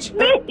teacher? Who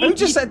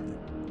just said?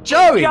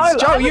 Joe is.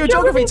 Joe, I'm you're a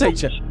geography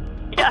teacher.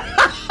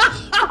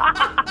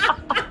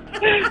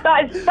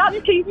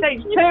 That's Key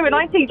Stage 2 and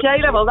I teach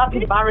A-level. That's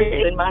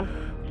embarrassing, man.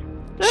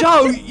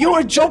 Joe, you're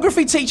a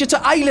geography teacher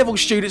to A-level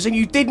students and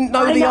you didn't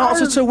know the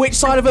answer to which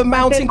side of a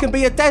mountain can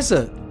be a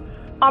desert.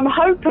 I'm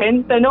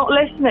hoping they're not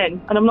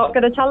listening and I'm not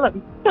going to tell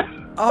them.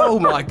 Oh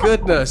my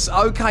goodness.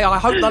 Okay, I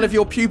hope none of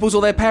your pupils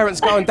or their parents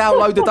go and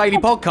download the daily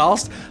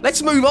podcast.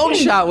 Let's move on,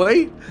 shall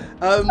we?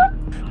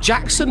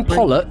 Jackson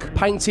Pollock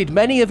painted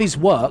many of his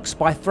works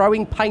by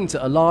throwing paint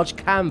at a large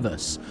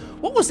canvas.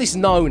 What was this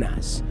known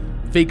as?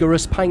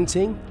 Vigorous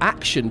painting,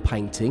 action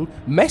painting,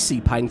 messy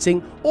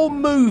painting, or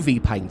movie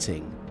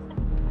painting?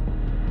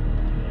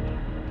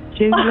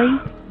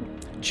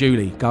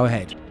 Julie, go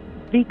ahead.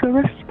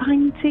 Vigorous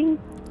painting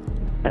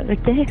at the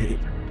desk.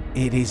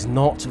 It is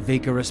not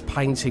vigorous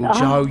painting,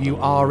 Joe. You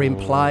are in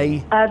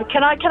play.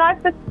 Can I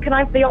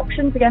have the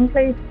options again,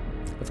 please?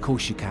 Of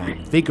course you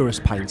can. Vigorous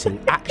painting,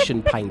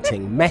 action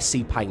painting,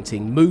 messy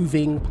painting,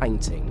 moving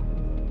painting.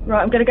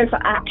 Right, I'm going to go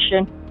for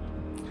action.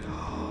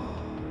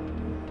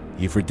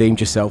 You've redeemed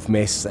yourself,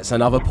 miss. That's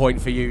another point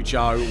for you,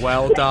 Joe.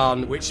 Well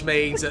done. Which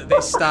means at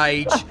this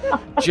stage,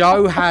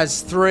 Joe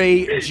has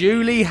 3,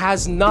 Julie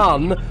has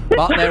none,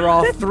 but there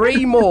are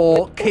 3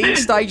 more Key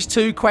Stage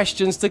 2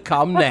 questions to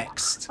come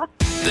next.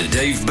 The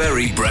Dave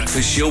Berry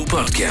Breakfast Show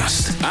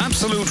Podcast.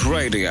 Absolute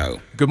Radio.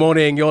 Good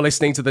morning. You're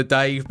listening to the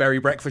Dave Berry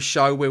Breakfast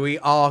Show, where we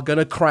are going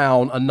to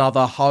crown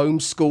another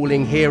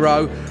homeschooling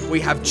hero.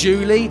 We have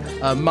Julie,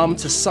 mum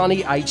to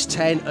Sonny, aged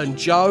 10, and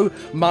Joe,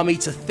 mummy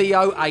to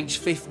Theo, aged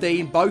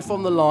 15, both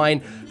on the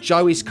line.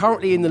 Joe is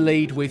currently in the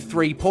lead with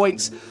 3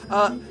 points.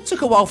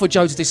 Took a while for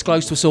Joe to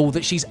disclose to us all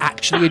that she's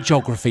actually a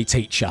geography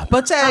teacher.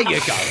 But there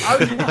you go.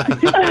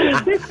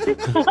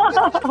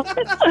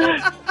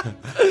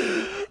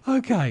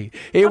 Okay,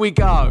 here we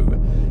go.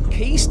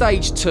 Key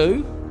Stage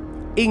 2,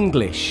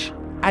 English.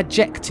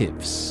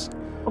 adjectives.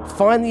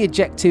 Find the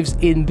adjectives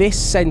in this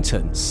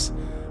sentence.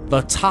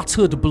 The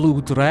tattered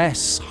blue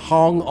dress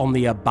hung on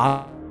the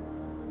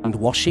abandoned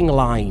washing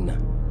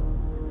line.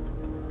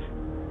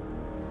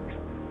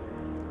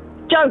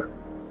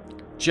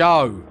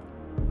 Joe.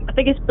 I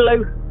think it's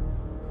blue.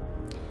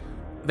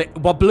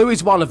 Well, blue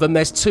is one of them.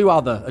 There's two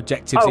other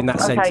adjectives in that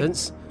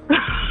sentence.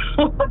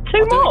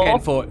 Two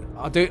more?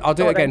 I'll do it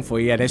again for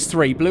you. Yeah, there's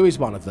three. Blue is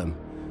one of them.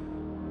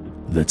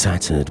 The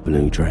tattered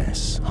blue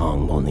dress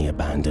hung on the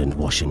abandoned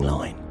washing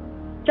line.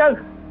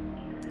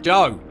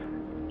 Joe.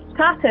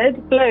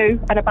 Tattered, blue,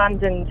 and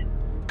abandoned.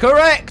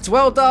 Correct.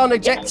 Well done.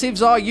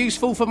 Adjectives are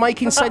useful for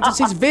making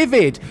sentences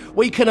vivid.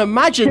 We can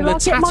imagine the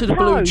tattered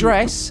blue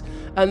dress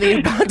and the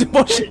abandoned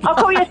washing line. I'll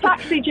call you a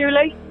taxi,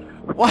 Julie.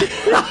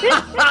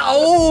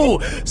 Oh,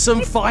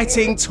 some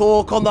fighting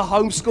talk on the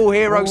Homeschool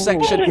Hero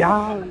section.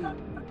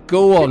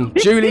 Go on,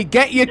 Julie,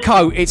 get your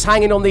coat. It's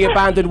hanging on the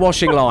abandoned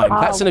washing line.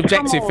 That's an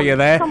objective for you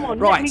there. Come on,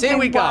 right, here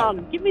we go.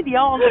 Give me the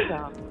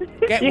answer.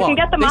 Get you what? can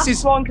get the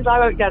maths one because I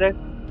won't get it.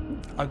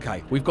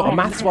 Okay, we've got a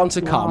maths one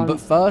to come, but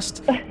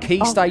first,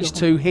 Key Stage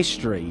 2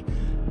 history.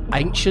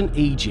 Ancient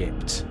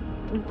Egypt.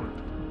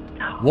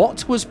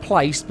 What was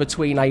placed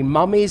between a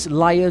mummy's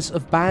layers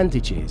of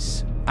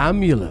bandages,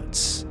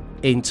 amulets,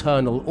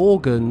 internal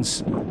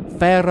organs,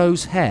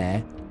 pharaoh's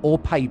hair, or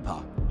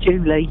paper?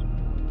 Julie.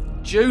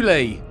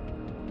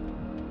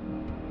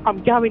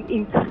 I'm going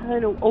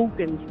internal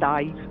organs,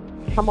 Dave.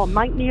 Come on,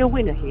 make me a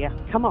winner here.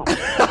 Come on.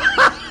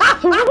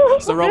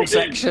 It's the wrong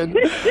section.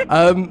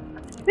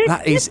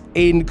 That is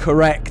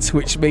incorrect,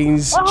 which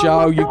means,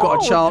 Joe, you've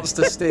got a chance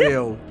to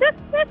steal.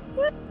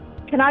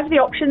 Can I have the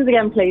options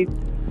again, please?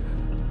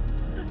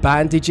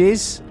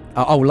 Bandages.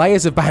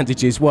 Layers of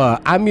bandages were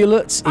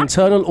amulets,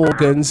 internal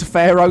organs,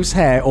 pharaoh's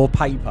hair, or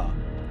paper.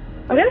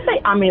 I'm going to say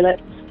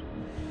amulets.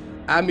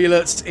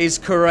 Amulets is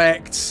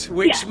correct,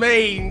 which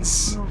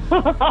means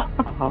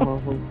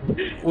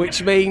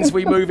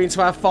we move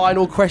into our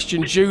final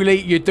question.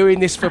 Julie, you're doing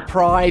this for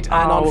pride,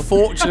 and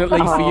unfortunately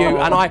for you,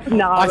 and I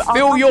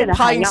feel your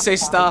pain,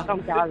 sister.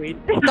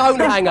 Don't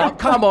hang up.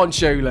 Come on,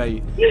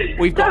 Julie.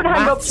 We've got Don't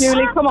hang up, maths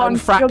Julie. Come on.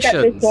 and fractions.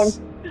 You'll get this one.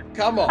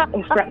 Come on.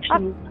 And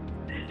fractions.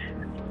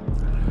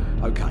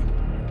 Okay.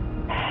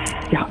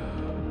 Yeah.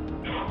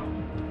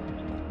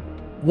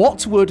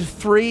 What would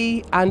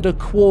 3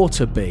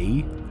 1/4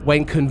 be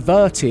when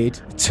converted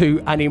to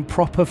an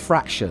improper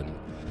fraction?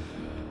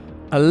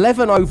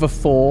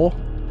 11/4,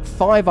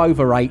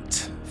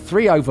 5/8,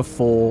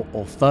 3/4,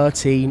 or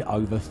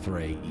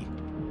 13/3?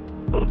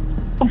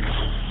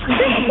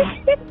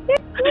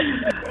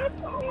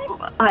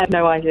 I have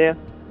no idea.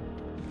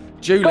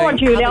 Julie, go on,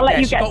 Julie. I'll let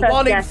you guess. get You've first. got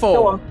 1 in Guess. 4.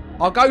 Go on.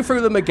 I'll go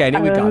through them again.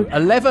 Here we go.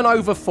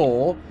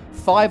 11/4,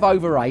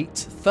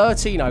 5/8,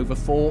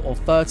 13/4, or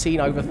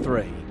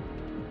 13/3?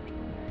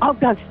 I'll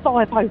go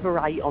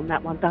 5/8 on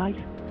that one, Dave.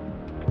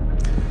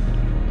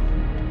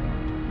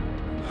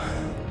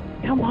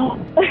 Come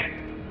on.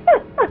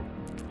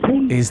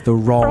 Is the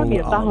wrong me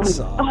a bone.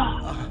 answer.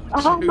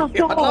 Oh my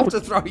God. I'd love to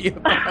throw you a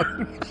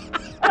bone.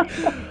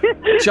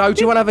 Joe,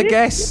 do you want to have a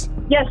guess?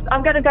 Yes,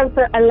 I'm going to go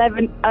for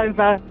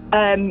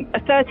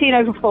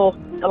 13/4,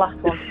 the last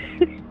one.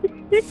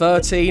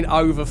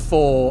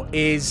 13/4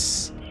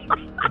 is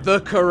the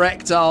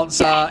correct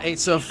answer.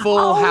 It's a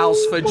full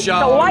house for Joe. It's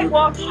a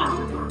whitewash.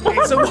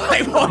 It's a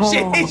whitewash.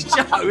 It is,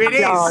 Joe. It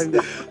is.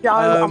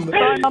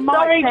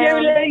 Sorry,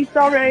 Julie.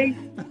 Sorry.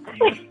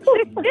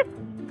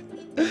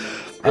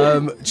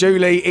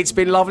 Julie, it's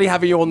been lovely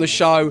having you on the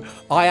show.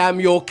 I am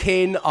your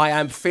kin. I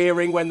am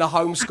fearing when the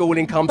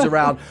homeschooling comes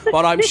around,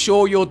 but I'm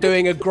sure you're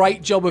doing a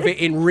great job of it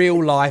in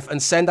real life.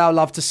 And send our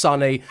love to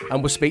Sunny,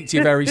 and we'll speak to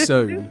you very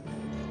soon.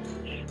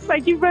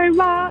 Thank you very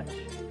much.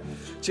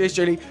 Cheers,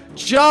 Julie.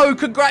 Joe,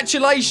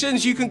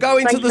 congratulations. You can go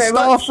into Thank the you very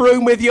staff much.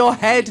 room with your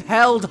head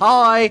held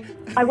high.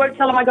 I won't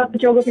tell him I got the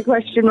geography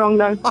question wrong,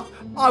 though.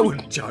 I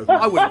wouldn't, Joe.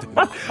 I wouldn't do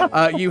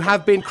that. You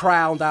have been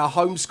crowned our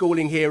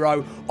homeschooling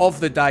hero of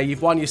the day.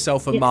 You've won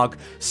yourself a mug.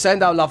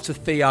 Send our love to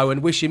Theo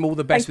and wish him all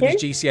the best Thank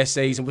with his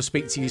GCSEs, and we'll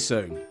speak to you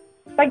soon.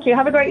 Thank you.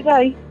 Have a great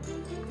day.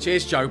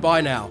 Cheers, Joe.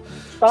 Bye now.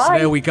 Bye. So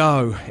there we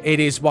go. It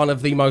is one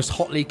of the most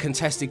hotly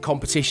contested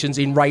competitions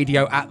in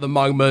radio at the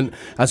moment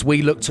as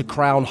we look to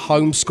crown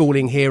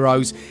homeschooling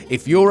heroes.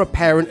 If you're a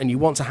parent and you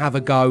want to have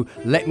a go,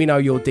 let me know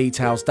your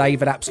details.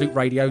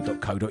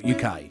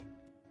 Dave@absoluteradio.co.uk.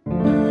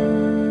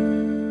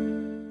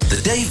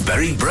 The Dave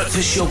Berry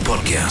Breakfast Show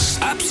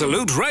Podcast.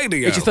 Absolute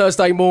Radio. It's your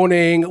Thursday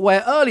morning,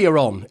 where earlier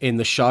on in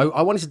the show,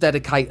 I wanted to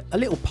dedicate a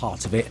little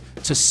part of it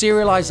to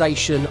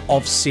serialisation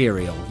of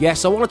cereal.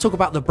 Yes, I want to talk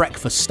about the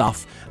breakfast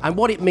stuff and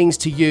what it means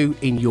to you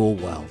in your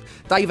world.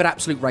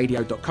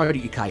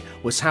 Dave@absoluteradio.co.uk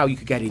was how you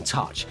could get in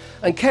touch.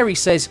 And Kerry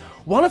says,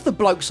 one of the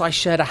blokes I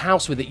shared a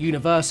house with at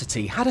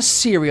university had a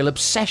cereal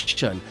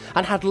obsession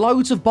and had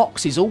loads of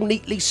boxes all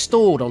neatly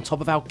stored on top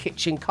of our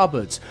kitchen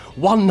cupboards.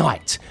 One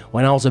night,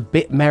 when I was a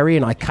bit merry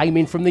and I came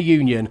in from the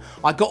union,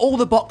 I got all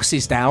the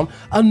boxes down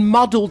and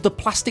muddled the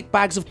plastic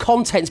bags of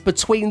contents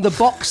between the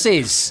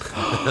boxes.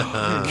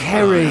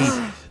 Kerry,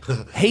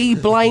 He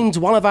blamed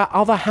one of our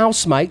other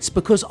housemates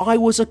because I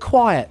was a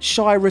quiet,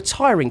 shy,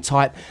 retiring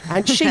type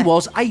and she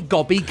was a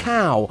gobby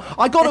cow.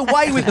 I got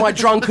away with my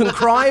drunken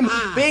crime.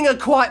 Being a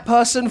quiet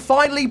person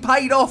finally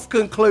paid off,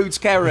 concludes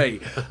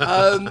Kerry.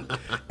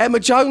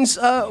 Emma Jones,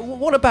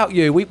 what about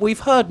you?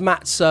 We've heard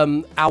Matt's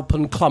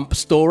Alpenclump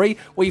story.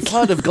 We've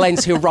heard of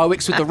Glenn's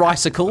heroics with the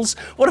ricicles.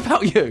 What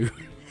about you?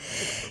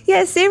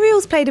 Yeah,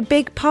 cereals played a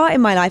big part in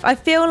my life. I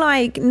feel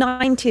like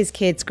 90s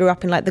kids grew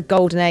up in like the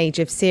golden age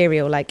of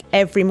cereal. Like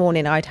every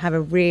morning I'd have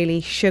a really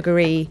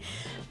sugary,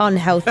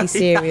 unhealthy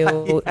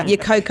cereal. Your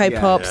Cocoa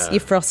Pops, your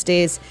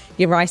Frosties,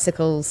 your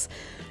Ricicles.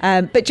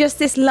 But just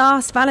this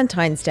last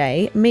Valentine's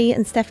Day, me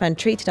and Stefan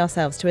treated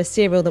ourselves to a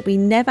cereal that we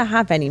never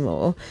have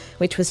anymore,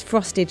 which was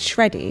Frosted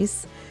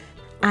Shreddies.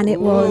 And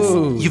it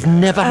was You've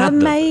never had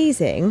them?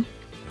 Amazing.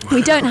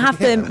 We don't have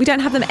them. We don't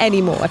have them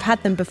anymore. I've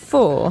had them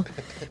before,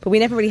 but we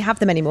never really have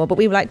them anymore. But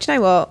we were like, do you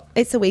know what?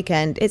 It's the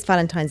weekend. It's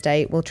Valentine's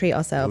Day. We'll treat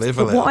ourselves.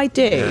 But what I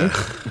do,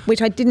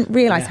 which I didn't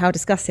realise how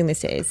disgusting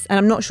this is, and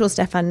I'm not sure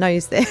Stefan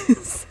knows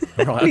this.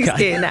 Right, He's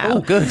okay. here now.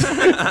 Oh, good. Is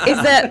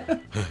that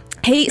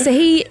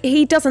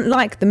he doesn't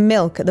like the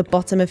milk at the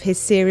bottom of his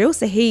cereal.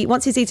 So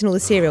once he's eaten all the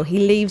cereal,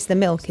 he leaves the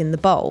milk in the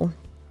bowl.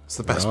 It's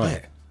the best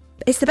bit.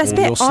 It's the best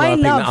bit. You're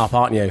slurping that up,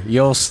 aren't you?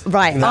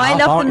 I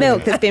love the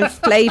milk that's been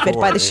flavoured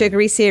by the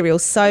sugary cereal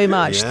so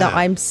much that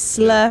I'm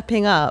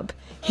slurping up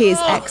his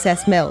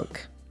excess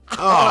milk. Is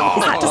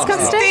that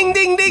disgusting?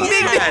 Ding, ding, ding,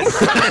 ding,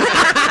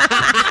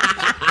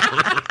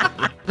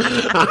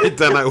 I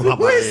don't know what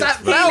Where's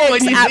that bell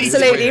when you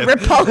absolutely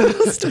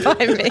repulsed by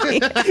me.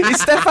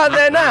 Is Stefan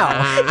there now?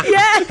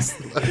 Yes.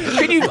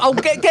 Can you? Oh,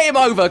 get him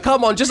over.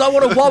 Come on. I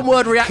want a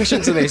one-word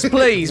reaction to this,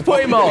 please.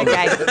 Put him on.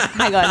 Okay,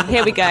 hang on.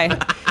 Here we go.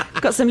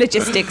 Got some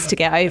logistics to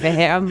get over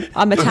here.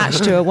 I'm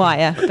attached to a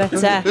wire, but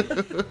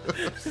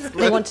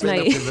they want to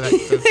know.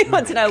 They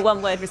want to know a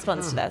one-word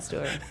response to that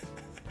story.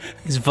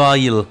 It's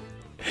vile.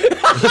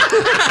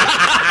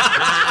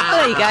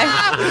 There you go.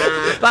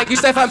 Thank you,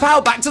 Stefan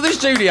Powell. Back to the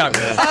studio.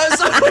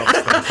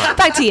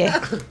 Back to you.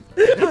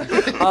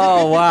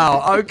 Oh,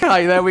 wow.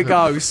 Okay, there we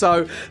go.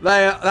 So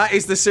that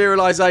is the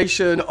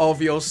serialisation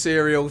of your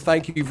cereal.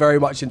 Thank you very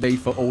much indeed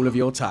for all of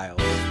your tales.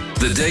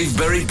 The Dave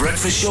Berry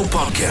Breakfast Show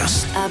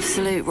Podcast.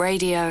 Absolute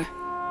Radio.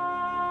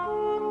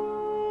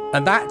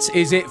 And that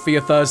is it for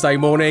your Thursday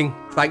morning.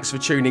 Thanks for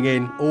tuning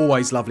in.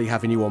 Always lovely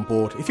having you on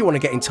board. If you want to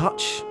get in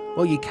touch,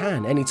 well, you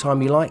can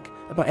anytime you like,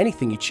 about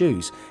anything you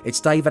choose. It's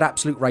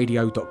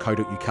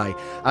dave@absoluteradio.co.uk.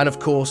 And of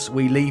course,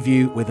 we leave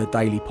you with a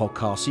daily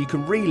podcast so you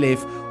can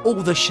relive all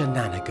the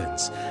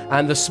shenanigans.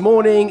 And this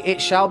morning, it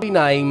shall be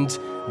named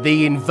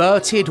The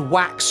Inverted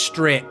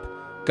Waxstrip.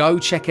 Go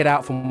check it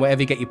out from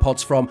wherever you get your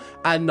pods from.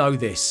 And know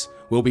this,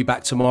 we'll be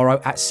back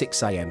tomorrow at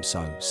 6 a.m.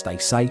 So stay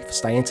safe,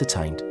 stay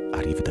entertained.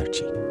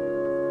 Arrivederci.